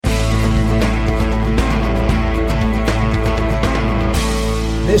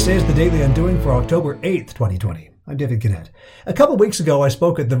This is the Daily Undoing for October 8th, 2020. I'm David Gannett. A couple weeks ago, I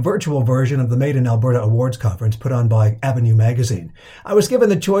spoke at the virtual version of the Made in Alberta Awards Conference put on by Avenue magazine. I was given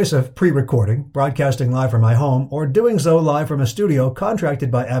the choice of pre-recording, broadcasting live from my home, or doing so live from a studio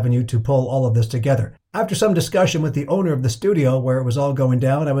contracted by Avenue to pull all of this together. After some discussion with the owner of the studio where it was all going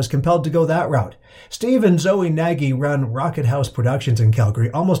down, I was compelled to go that route. Steve and Zoe Nagy run Rocket House Productions in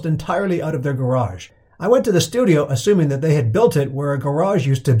Calgary almost entirely out of their garage. I went to the studio assuming that they had built it where a garage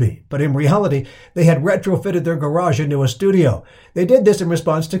used to be, but in reality, they had retrofitted their garage into a studio. They did this in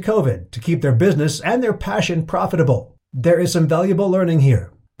response to COVID, to keep their business and their passion profitable. There is some valuable learning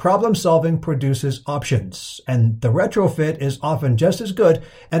here. Problem solving produces options, and the retrofit is often just as good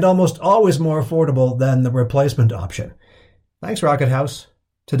and almost always more affordable than the replacement option. Thanks, Rocket House.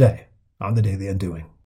 Today on the Daily Undoing.